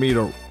mom wanted me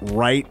to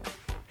write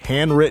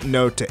handwritten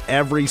note to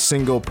every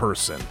single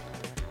person.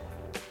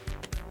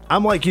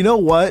 I'm like, you know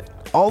what?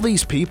 All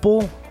these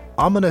people,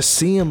 I'm going to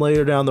see them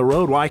later down the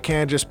road. Why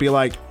can't I just be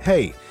like,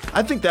 hey,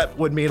 I think that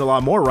would mean a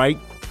lot more, right?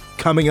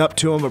 Coming up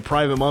to them, a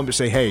private moment, to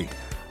say, hey,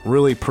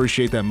 really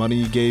appreciate that money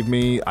you gave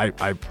me.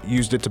 I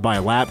used it to buy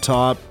a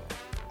laptop.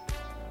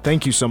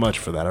 Thank you so much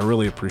for that. I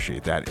really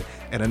appreciate that.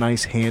 And a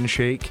nice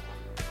handshake.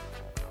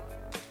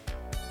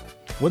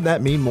 Wouldn't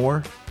that mean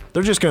more?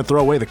 They're just going to throw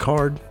away the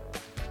card.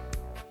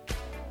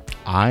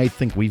 I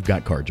think we've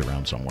got cards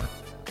around somewhere.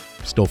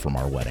 Still from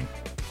our wedding.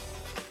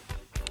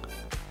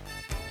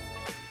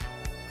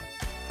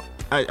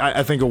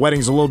 I think a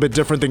wedding's a little bit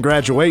different than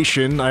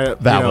graduation.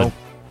 Valid.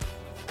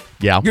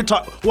 Yeah.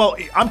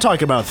 I'm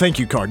talking about a thank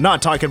you card,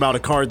 not talking about a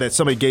card that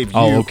somebody gave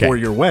you for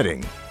your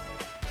wedding.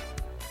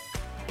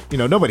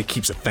 Nobody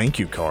keeps a thank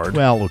you card.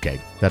 Well, okay.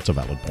 That's a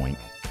valid point.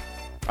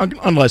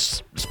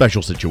 Unless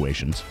special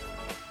situations.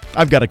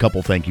 I've got a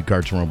couple thank you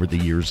cards from over the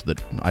years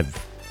that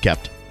I've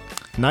kept.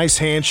 Nice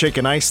handshake,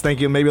 a nice thank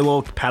you, maybe a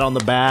little pat on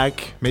the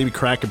back, maybe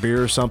crack a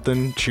beer or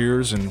something.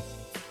 Cheers, and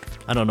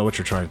I don't know what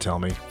you're trying to tell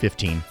me.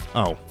 15.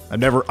 Oh,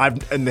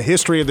 I've in the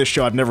history of this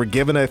show, I've never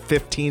given a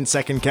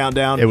 15-second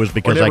countdown. It was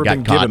because or I never got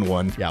been caught. Given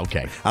one. Yeah,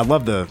 okay. I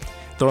love the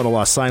throwing a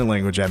lot of sign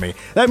language at me.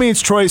 That means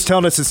Troy's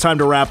telling us it's time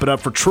to wrap it up.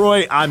 For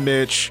Troy, I'm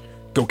Mitch.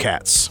 Go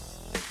Cats.